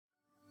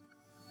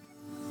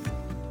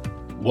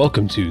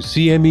Welcome to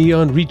CME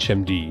on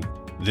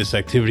ReachMD. This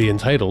activity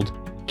entitled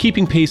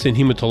Keeping Pace in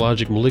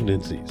Hematologic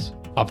Malignancies,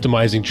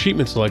 Optimizing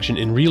Treatment Selection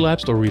in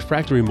Relapsed or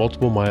Refractory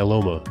Multiple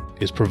Myeloma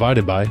is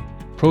provided by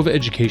Prova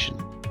Education.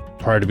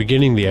 Prior to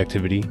beginning the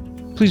activity,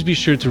 please be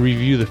sure to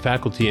review the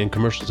faculty and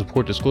commercial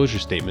support disclosure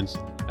statements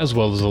as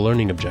well as the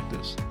learning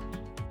objectives.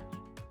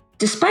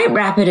 Despite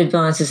rapid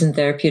advances in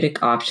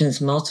therapeutic options,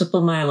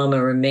 multiple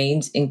myeloma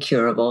remains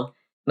incurable.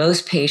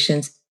 Most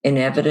patients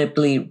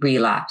inevitably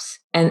relapse.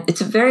 And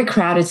it's a very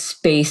crowded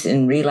space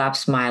in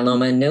relapsed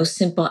myeloma, no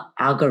simple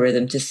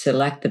algorithm to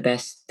select the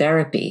best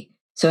therapy.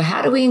 So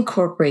how do we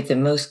incorporate the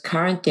most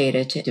current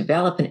data to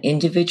develop an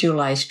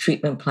individualized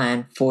treatment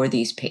plan for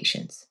these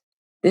patients?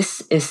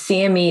 This is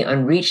CME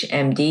on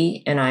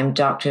ReachMD, and I'm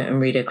Dr.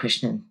 Amrita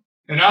Krishnan.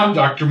 And I'm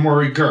Dr.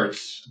 Maury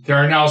Gertz. There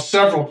are now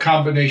several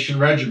combination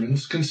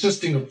regimens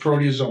consisting of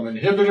proteasome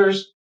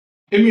inhibitors,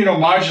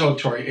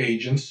 immunomodulatory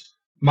agents,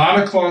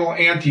 monoclonal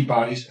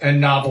antibodies,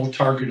 and novel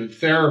targeted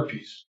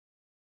therapies.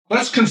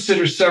 Let's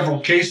consider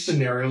several case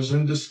scenarios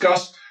and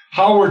discuss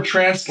how we're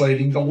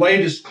translating the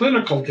latest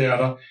clinical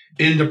data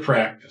into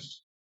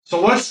practice.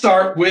 So let's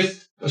start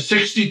with a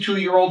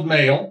 62-year-old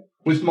male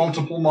with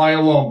multiple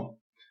myeloma.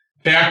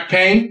 Back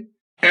pain,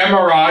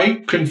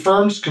 MRI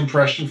confirms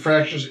compression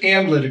fractures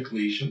and lytic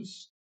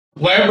lesions.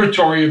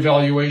 Laboratory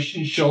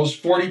evaluation shows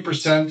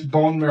 40%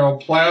 bone marrow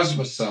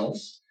plasma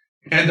cells,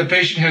 and the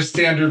patient has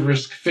standard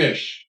risk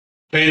FISH.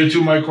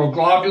 Beta-2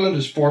 microglobulin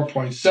is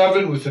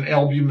 4.7 with an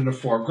albumin of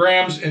 4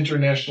 grams,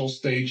 international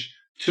stage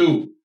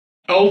 2.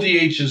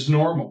 LDH is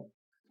normal.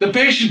 The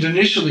patient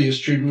initially is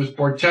treated with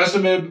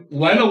bortezomib,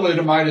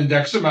 lenalidomide, and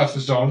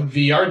dexamethasone,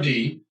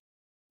 VRD,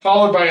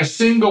 followed by a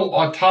single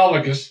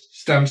autologous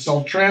stem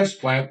cell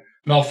transplant,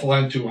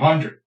 melphalan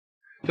 200.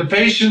 The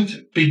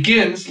patient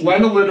begins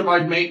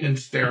lenalidomide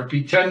maintenance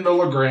therapy, 10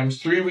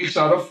 milligrams, 3 weeks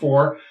out of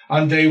 4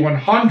 on day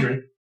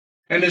 100,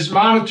 and is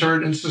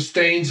monitored and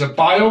sustains a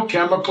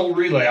biochemical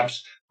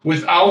relapse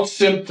without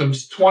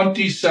symptoms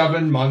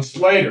 27 months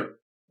later.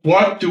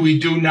 What do we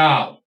do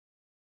now?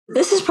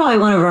 This is probably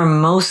one of our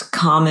most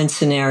common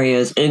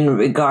scenarios in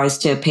regards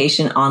to a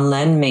patient on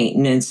len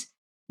maintenance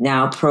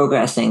now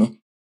progressing.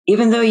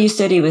 Even though you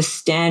said he was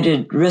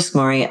standard risk,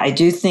 Maury, I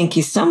do think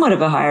he's somewhat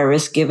of a higher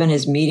risk given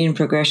his median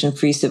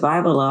progression-free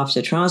survival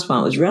after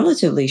transplant was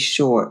relatively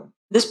short.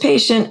 This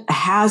patient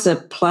has a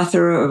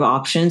plethora of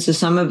options, so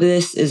some of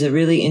this is a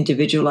really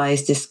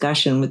individualized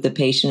discussion with the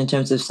patient in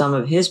terms of some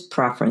of his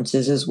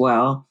preferences as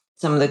well,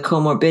 some of the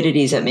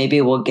comorbidities that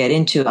maybe we'll get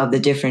into of the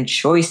different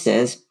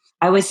choices.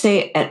 I would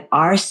say at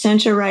our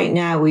center right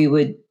now, we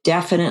would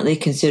definitely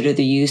consider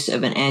the use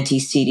of an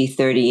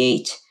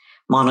anti-CD38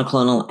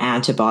 monoclonal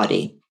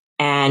antibody.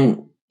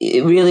 And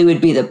it really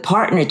would be the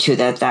partner to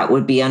that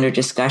would be under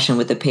discussion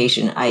with the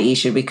patient, i.e.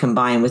 should we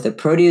combine with a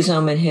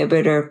proteasome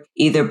inhibitor,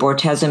 either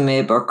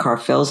bortezomib or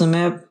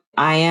carfilzomib.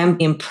 I am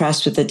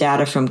impressed with the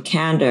data from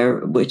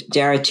CANDOR with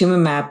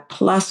daratumumab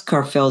plus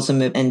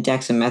carfilzomib and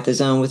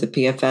dexamethasone with a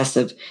PFS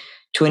of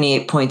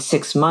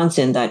 28.6 months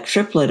in that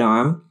triplet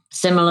arm.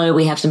 Similarly,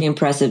 we have some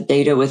impressive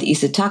data with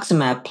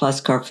isatuximab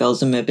plus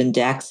carfilzomib and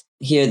dex.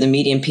 Here, the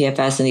median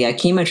PFS in the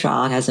IKEMA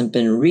trial hasn't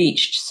been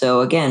reached.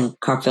 So again,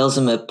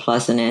 carfilzomib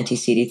plus an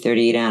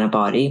anti-CD38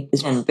 antibody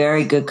is a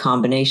very good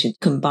combination,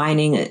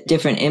 combining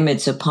different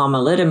IMiDs of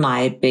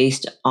pomalidomide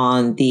based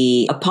on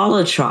the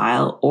Apollo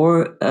trial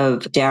or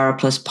of Dara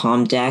plus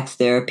PomDex,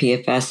 their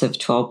PFS of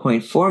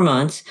 12.4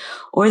 months,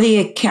 or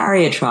the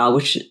Icaria trial,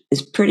 which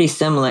is pretty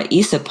similar,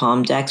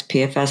 ISA-PomDex,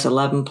 PFS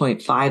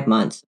 11.5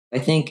 months. I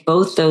think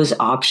both those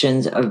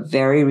options are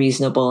very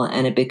reasonable,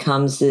 and it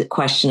becomes the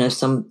question of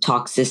some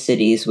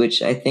toxicities,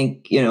 which I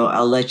think,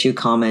 I'll let you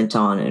comment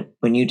on it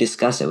when you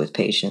discuss it with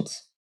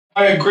patients.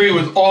 I agree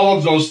with all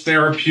of those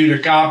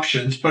therapeutic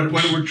options, but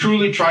when we're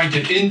truly trying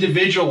to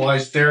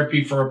individualize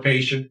therapy for a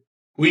patient,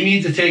 we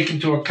need to take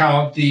into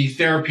account the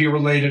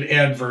therapy-related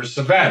adverse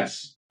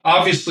events.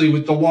 Obviously,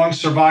 with the long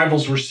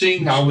survivals we're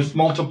seeing now with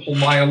multiple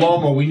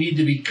myeloma, we need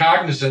to be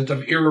cognizant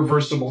of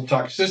irreversible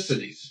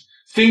toxicities.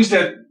 Things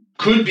that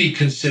could be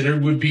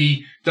considered would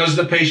be, does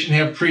the patient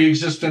have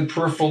pre-existing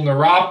peripheral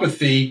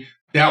neuropathy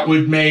that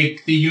would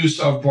make the use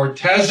of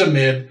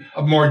bortezomib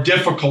a more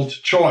difficult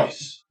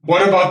choice?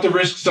 What about the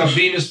risks of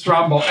venous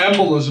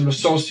thromboembolism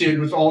associated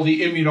with all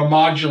the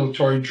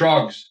immunomodulatory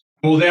drugs?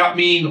 Will that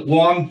mean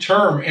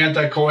long-term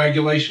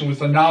anticoagulation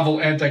with a novel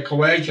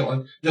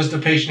anticoagulant? Does the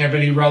patient have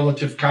any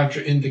relative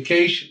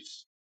contraindications?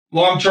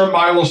 Long-term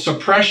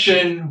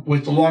myelosuppression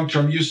with the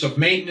long-term use of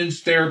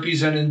maintenance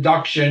therapies and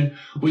induction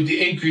with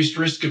the increased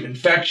risk of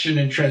infection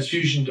and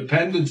transfusion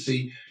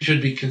dependency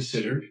should be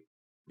considered.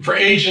 For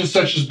agents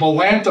such as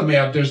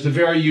belantamab, there's the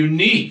very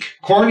unique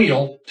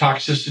corneal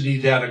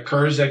toxicity that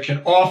occurs that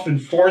can often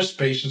force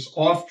patients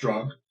off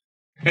drug.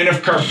 And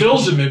if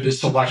carfilzomib is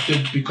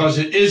selected because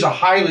it is a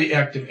highly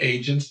active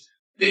agent,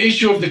 the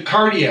issue of the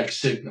cardiac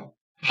signal.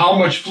 How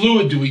much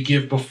fluid do we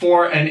give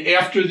before and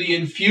after the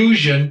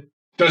infusion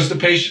Does the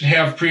patient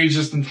have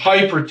pre-existing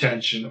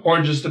hypertension,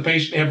 or does the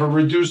patient have a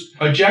reduced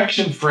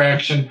ejection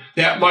fraction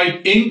that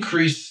might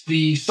increase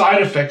the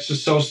side effects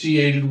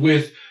associated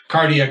with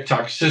cardiac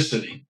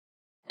toxicity?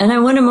 And I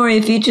wonder, Maury,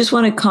 if you just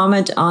want to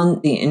comment on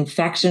the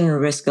infection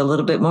risk a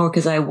little bit more,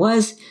 because I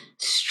was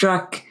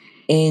struck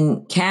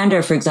in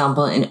Canada, for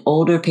example, in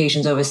older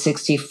patients over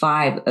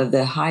 65, of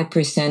the high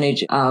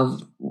percentage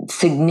of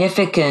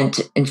significant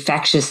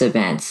infectious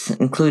events,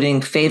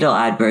 including fatal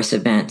adverse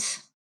events.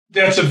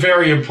 That's a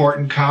very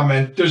important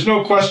comment. There's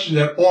no question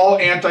that all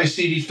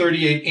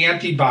anti-CD38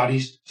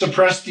 antibodies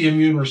suppress the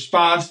immune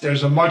response.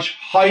 There's a much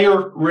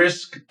higher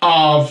risk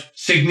of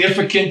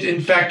significant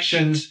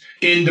infections.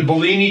 In the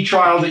Bellini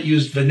trial that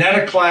used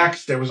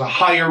venetoclax, there was a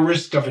higher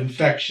risk of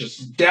infectious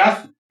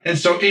death. And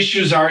so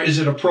issues are, is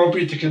it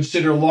appropriate to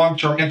consider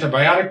long-term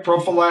antibiotic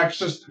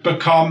prophylaxis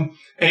become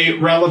a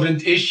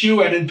relevant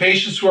issue? And in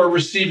patients who are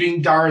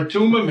receiving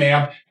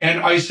daratumumab and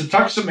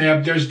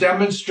isatuximab, there's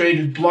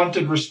demonstrated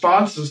blunted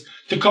responses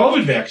to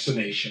COVID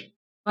vaccination.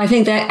 I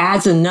think that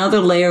adds another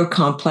layer of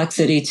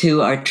complexity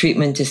to our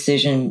treatment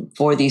decision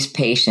for these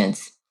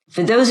patients.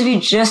 For those of you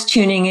just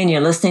tuning in,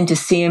 you're listening to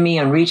CME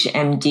on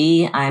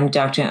ReachMD. I'm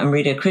Dr.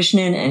 Amrita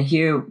Krishnan, and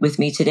here with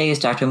me today is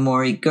Dr.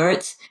 Maury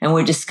Gertz, and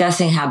we're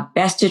discussing how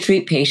best to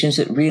treat patients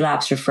with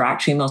relapsed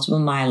refractory multiple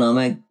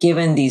myeloma,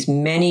 given these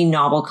many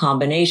novel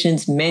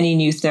combinations, many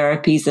new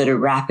therapies that are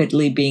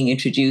rapidly being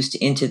introduced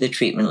into the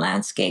treatment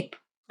landscape.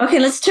 Okay,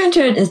 let's turn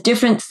to a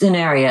different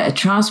scenario, a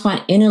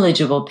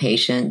transplant-ineligible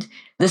patient.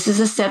 This is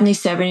a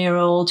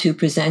 77-year-old who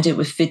presented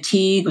with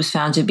fatigue, was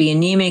found to be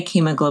anemic,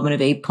 hemoglobin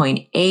of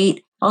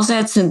 8.8, also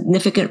had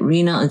significant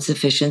renal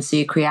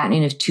insufficiency,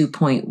 creatinine of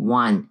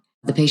 2.1.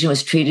 The patient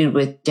was treated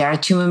with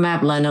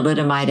daratumumab,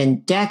 lenalidomide,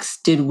 and dex,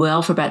 did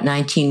well for about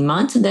 19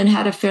 months, and then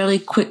had a fairly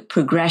quick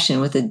progression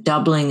with a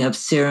doubling of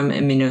serum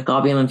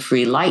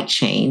immunoglobulin-free light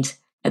chains.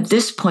 At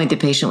this point, the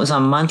patient was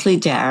on monthly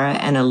dara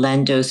and a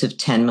len dose of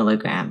 10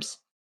 milligrams.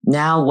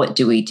 Now, what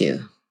do we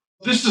do?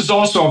 This is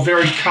also a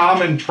very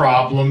common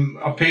problem,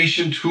 a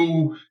patient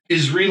who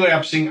is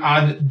relapsing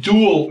on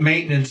dual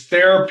maintenance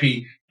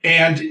therapy.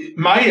 And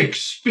my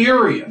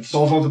experience,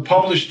 although the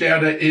published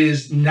data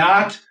is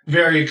not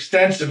very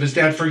extensive, is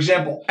that, for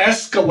example,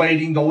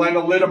 escalating the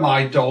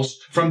lenalidomide dose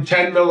from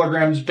 10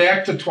 milligrams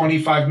back to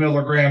 25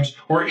 milligrams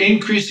or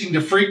increasing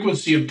the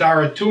frequency of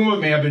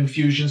daratumumab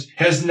infusions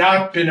has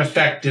not been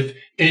effective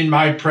in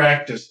my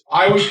practice.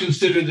 I would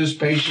consider this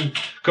patient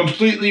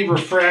completely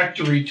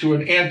refractory to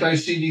an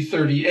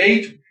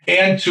anti-CD38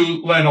 and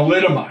to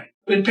lenalidomide.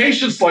 In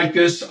patients like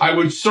this, I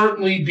would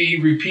certainly be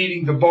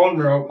repeating the bone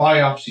marrow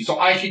biopsy so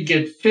I could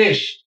get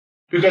FISH,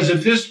 because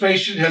if this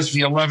patient has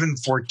the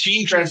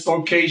 11-14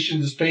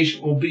 translocation, this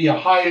patient will be a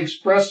high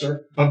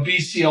expressor of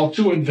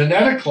BCL2, and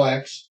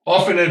venetoclax,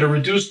 often at a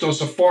reduced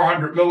dose of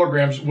 400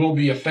 milligrams, will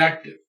be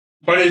effective.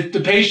 But if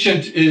the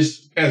patient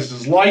is, as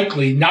is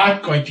likely,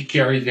 not going to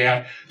carry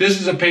that,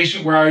 this is a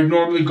patient where I would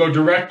normally go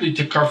directly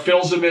to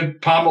carfilzomib,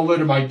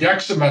 pomalidomide,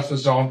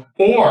 dexamethasone,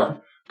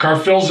 or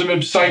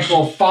carfilzomib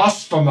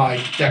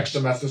cyclophosphamide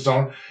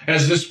dexamethasone,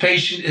 as this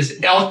patient is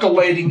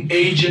alkylating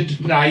agent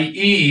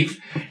naive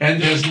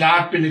and has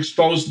not been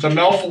exposed to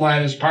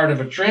melphalan as part of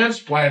a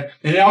transplant.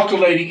 An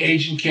alkylating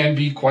agent can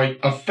be quite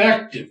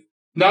effective.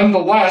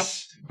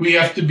 Nonetheless, we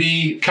have to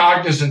be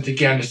cognizant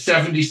again. A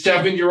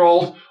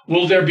 77-year-old,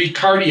 will there be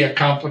cardiac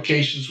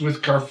complications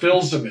with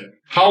carfilzomib?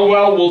 How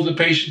well will the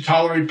patient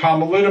tolerate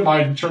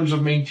pomalidomide in terms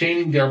of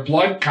maintaining their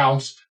blood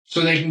counts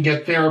so they can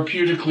get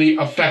therapeutically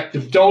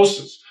effective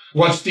doses?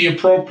 What's the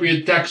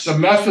appropriate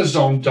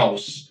dexamethasone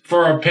dose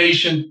for a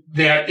patient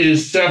that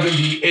is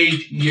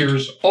 78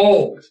 years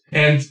old?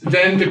 And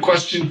then the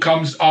question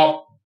comes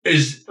up,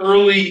 is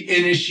early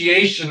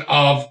initiation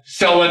of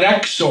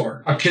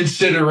selinexor a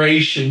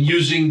consideration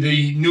using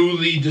the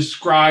newly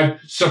described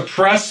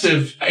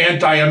suppressive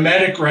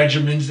antiemetic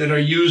regimens that are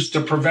used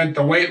to prevent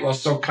the weight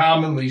loss so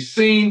commonly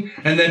seen?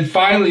 And then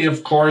finally,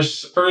 of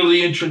course,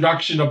 early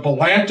introduction of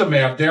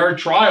belantamab. There are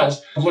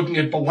trials looking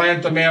at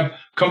belantamab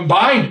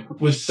combined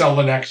with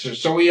selinexor.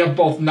 So we have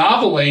both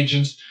novel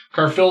agents,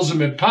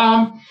 carfilzomib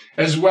pom,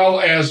 as well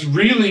as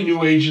really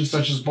new agents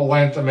such as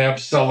belantamab,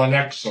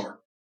 selinexor.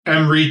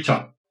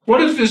 Amrita,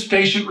 what if this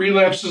patient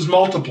relapses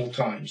multiple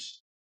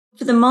times?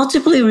 For the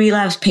multiply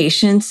relapsed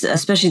patients,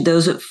 especially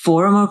those with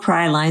 4 or more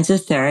prior lines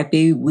of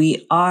therapy,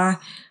 we are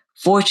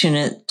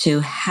fortunate to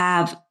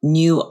have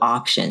new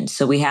options.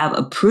 So we have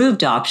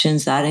approved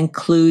options that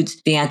includes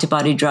the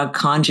antibody drug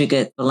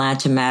conjugate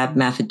belantamab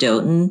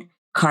mafodotin,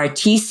 CAR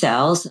T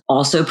cells,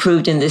 also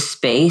approved in this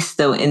space,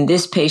 though in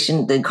this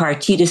patient, the CAR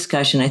T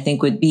discussion, I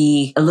think, would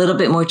be a little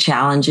bit more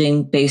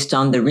challenging based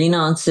on the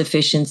renal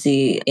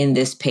insufficiency in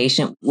this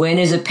patient. When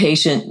is a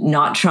patient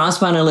not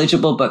transplant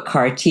eligible, but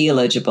CAR T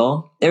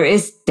eligible? There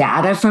is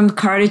data from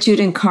CARTITUDE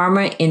and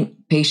CARMA in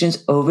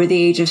patients over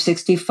the age of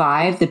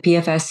 65. The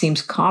PFS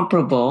seems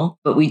comparable,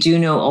 but we do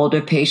know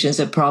older patients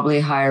are probably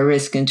higher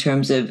risk in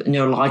terms of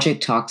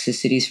neurologic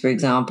toxicities, for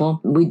example.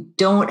 We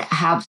don't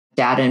have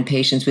data in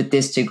patients with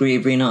this degree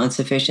of renal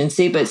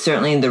insufficiency, but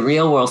certainly in the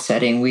real world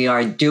setting, we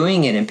are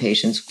doing it in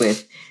patients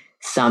with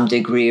some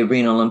degree of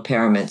renal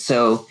impairment.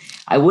 So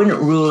I wouldn't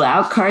rule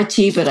out CAR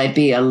T, but I'd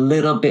be a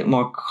little bit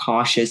more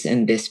cautious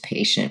in this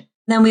patient.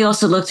 Then we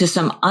also looked at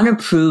some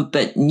unapproved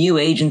but new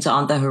agents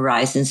on the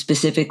horizon,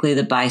 specifically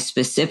the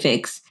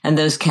bispecifics. And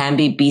those can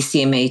be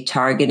BCMA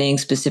targeting,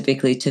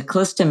 specifically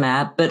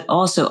teclistamab, but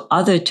also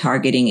other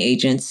targeting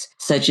agents,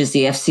 such as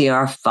the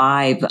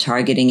FCR5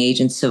 targeting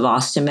agent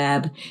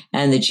cevostamab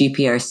and the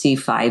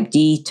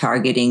GPRC5D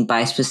targeting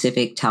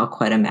bispecific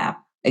talquetamab.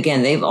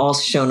 Again, they've all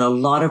shown a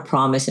lot of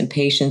promise in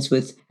patients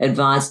with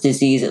advanced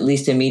disease, at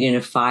least a median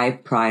of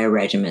 5 prior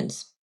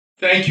regimens.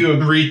 Thank you,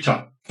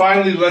 Amrita.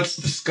 Finally, let's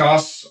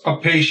discuss a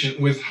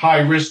patient with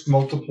high-risk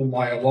multiple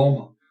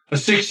myeloma. A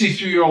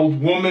 63-year-old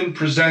woman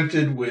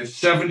presented with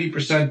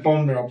 70%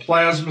 bone marrow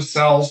plasma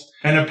cells,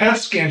 and a PET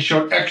scan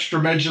showed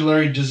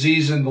extramedullary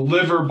disease in the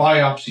liver,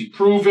 biopsy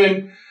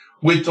proven,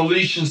 with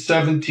deletion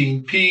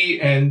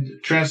 17p and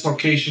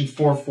translocation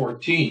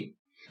 414.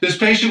 This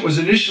patient was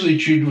initially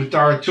treated with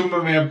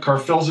daratumumab,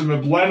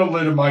 carfilzomib,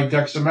 lenalidomide,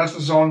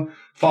 dexamethasone,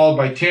 followed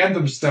by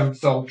tandem stem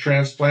cell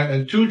transplant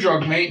and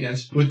 2-drug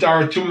maintenance with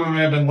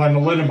daratumumab and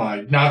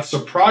lenalidomide. Not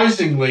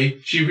surprisingly,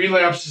 she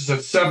relapses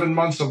at 7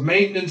 months of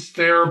maintenance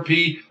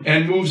therapy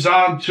and moves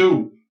on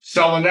to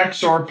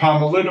selinexor,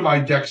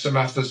 pomalidomide,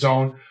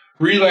 dexamethasone,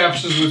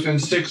 relapses within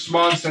 6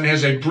 months and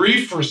has a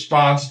brief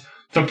response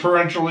to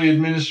parenterally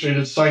administered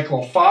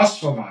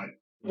cyclophosphamide.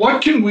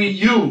 What can we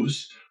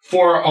use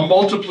for a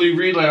multiply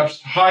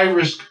relapsed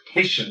high-risk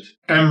patient,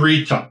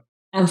 Amrita?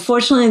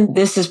 Unfortunately,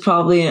 this is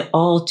probably an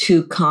all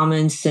too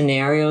common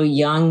scenario.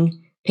 Young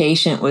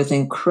patient with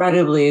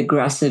incredibly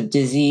aggressive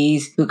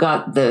disease who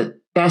got the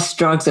best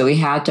drugs that we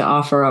had to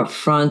offer up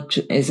front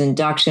is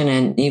induction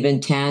and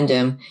even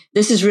tandem.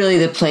 This is really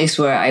the place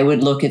where I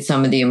would look at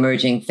some of the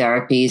emerging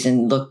therapies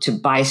and look to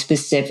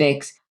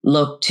bispecifics,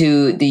 look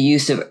to the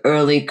use of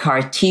early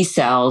CAR T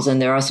cells.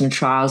 And there are some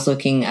trials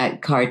looking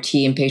at CAR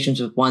T in patients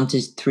with 1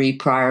 to 3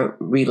 prior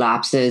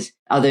relapses,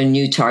 other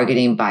new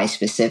targeting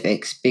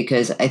bispecifics,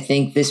 because I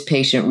think this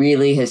patient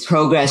really has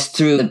progressed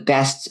through the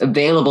best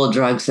available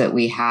drugs that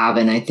we have.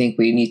 And I think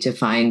we need to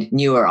find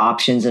newer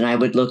options. And I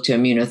would look to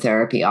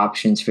immunotherapy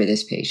options for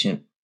this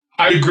patient.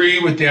 I agree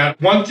with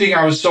that. One thing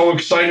I was so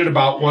excited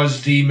about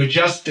was the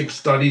Majestic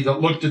study that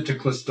looked at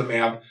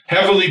teclistamab.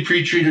 Heavily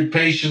pretreated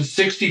patients,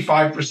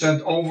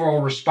 65%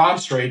 overall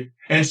response rate,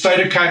 and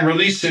cytokine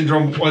release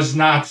syndrome was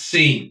not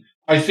seen.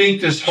 I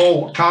think this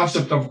whole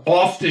concept of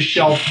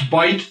off-the-shelf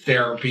BiTE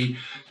therapy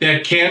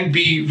that can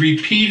be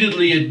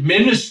repeatedly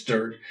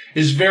administered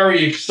is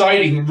very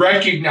exciting,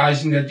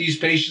 recognizing that these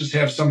patients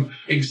have some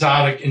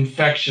exotic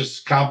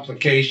infectious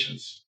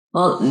complications.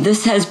 Well,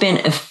 this has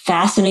been a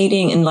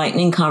fascinating,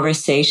 enlightening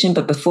conversation.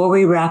 But before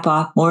we wrap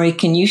up, Maury,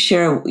 can you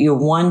share your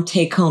one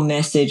take-home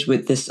message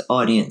with this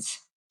audience?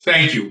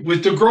 Thank you.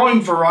 With the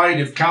growing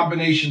variety of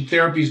combination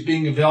therapies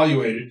being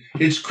evaluated,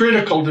 it's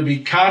critical to be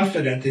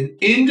confident in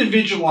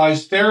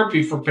individualized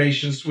therapy for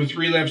patients with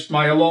relapsed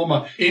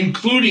myeloma,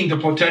 including the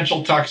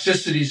potential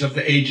toxicities of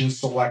the agents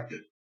selected.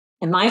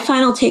 And my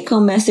final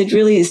take-home message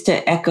really is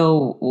to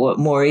echo what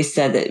Maury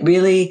said, that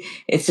really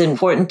it's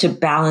important to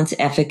balance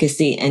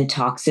efficacy and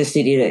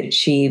toxicity to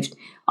achieve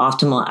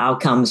optimal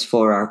outcomes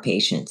for our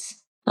patients.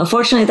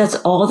 Unfortunately, that's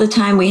all the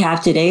time we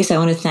have today. So I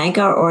want to thank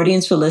our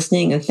audience for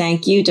listening, and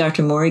thank you,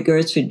 Dr. Maury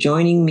Gertz, for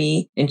joining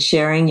me and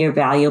sharing your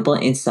valuable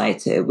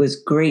insights. It was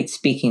great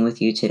speaking with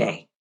you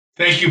today.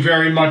 Thank you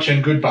very much,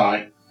 and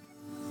goodbye.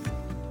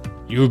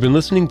 You have been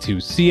listening to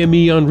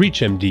CME on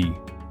ReachMD.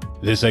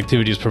 This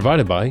activity is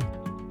provided by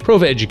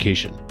Prova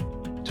Education.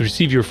 To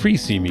receive your free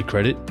CME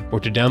credit or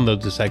to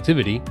download this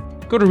activity,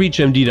 go to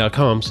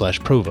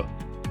reachmd.com/Prova.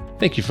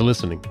 Thank you for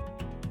listening.